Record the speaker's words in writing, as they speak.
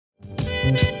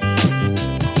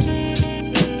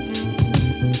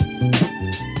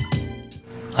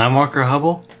I'm Walker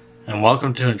Hubble, and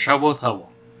welcome to In Trouble with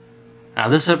Hubble. Now,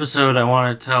 this episode, I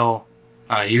want to tell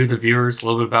you, the viewers, a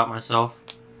little bit about myself.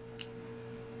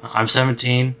 I'm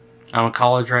 17. I'm in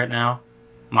college right now.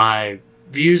 My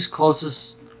views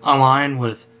closest align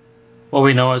with what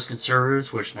we know as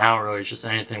conservatives, which now really is just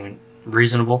anything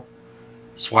reasonable.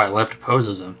 That's why left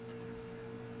opposes them.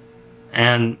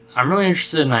 And I'm really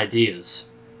interested in ideas.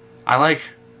 I like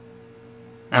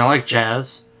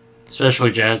jazz,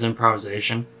 especially jazz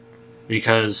improvisation,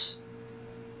 because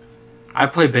I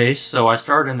play bass, so I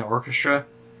started in the orchestra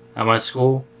at my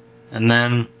school, and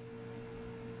then,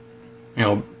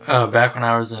 back when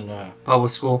I was in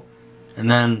public school,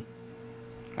 and then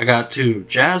I got to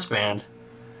jazz band,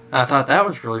 and I thought that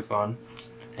was really fun,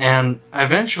 and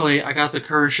eventually I got the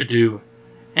courage to do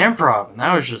improv, and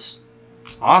that was just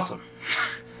awesome.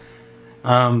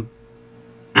 And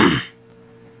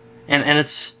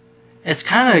it's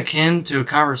kind of akin to a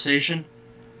conversation,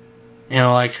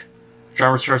 like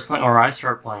drummer starts playing or I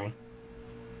start playing,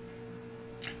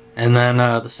 and then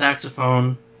the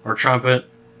saxophone or trumpet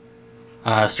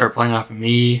start playing off of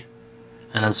me,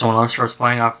 and then someone else starts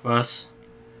playing off of us,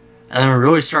 and then we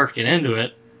really start to get into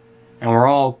it, and we're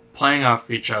all playing off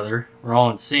of each other, we're all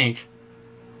in sync.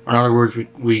 In other words,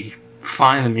 we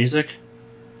find the music,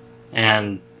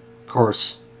 and of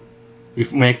course we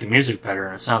make the music better,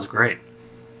 and it sounds great.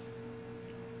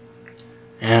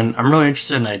 And I'm really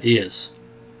interested in ideas,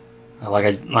 like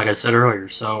I said earlier.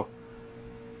 So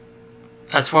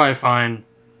that's why I find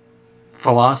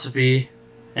philosophy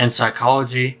and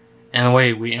psychology and the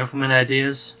way we implement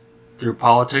ideas through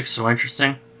politics so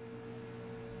interesting.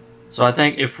 So I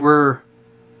think if we're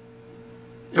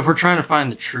trying to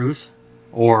find the truth,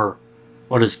 or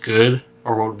what is good,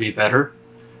 or what would be better,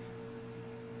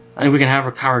 I think we can have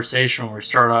a conversation where we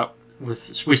start off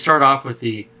with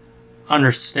the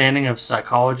understanding of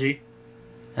psychology,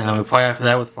 and then we play after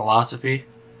that with philosophy,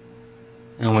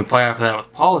 and then we play after that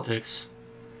with politics.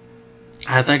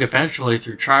 I think eventually,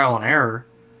 through trial and error,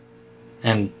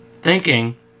 and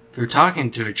thinking, through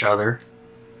talking to each other,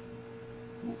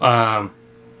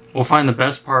 we'll find the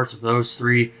best parts of those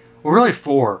three, well really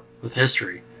four, with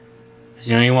history. Because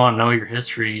you want to know your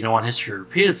history, you don't want history to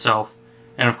repeat itself,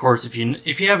 and of course if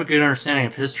you have a good understanding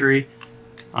of history,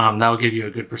 that will give you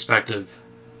a good perspective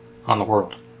on the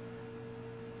world.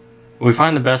 We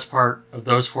find the best part of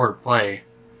those four to play,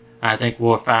 and I think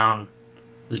we'll have found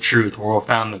the truth, or we'll have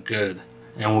found the good,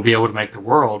 and we'll be able to make the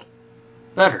world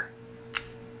better.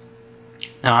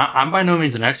 Now, I'm by no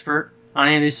means an expert on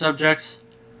any of these subjects,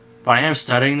 but I am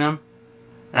studying them,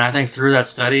 and I think through that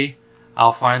study,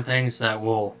 I'll find things that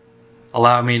will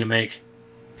allow me to make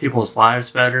people's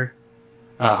lives better,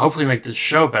 hopefully make this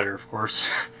show better, of course,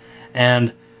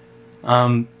 and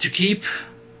to keep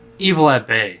evil at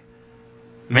bay,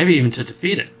 maybe even to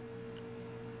defeat it,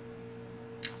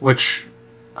 which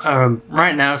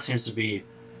right now seems to be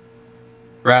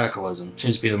radicalism,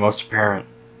 seems to be the most apparent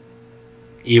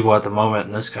evil at the moment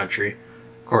in this country,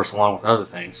 of course, along with other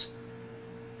things.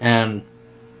 And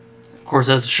of course,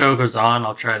 as the show goes on,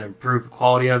 I'll try to improve the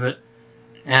quality of it,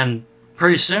 and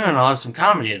pretty soon I'll have some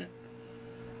comedy in it.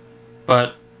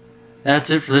 But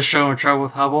that's it for this show, In Trouble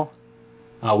with Hubble.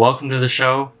 Welcome to the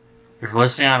show. If you're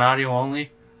listening on audio only,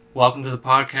 welcome to the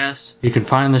podcast. You can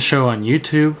find the show on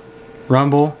YouTube,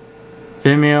 Rumble,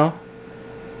 Vimeo,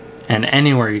 and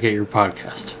anywhere you get your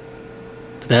podcast.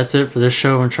 But that's it for this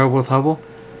show, In Trouble with Hubble,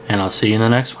 and I'll see you in the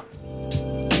next one.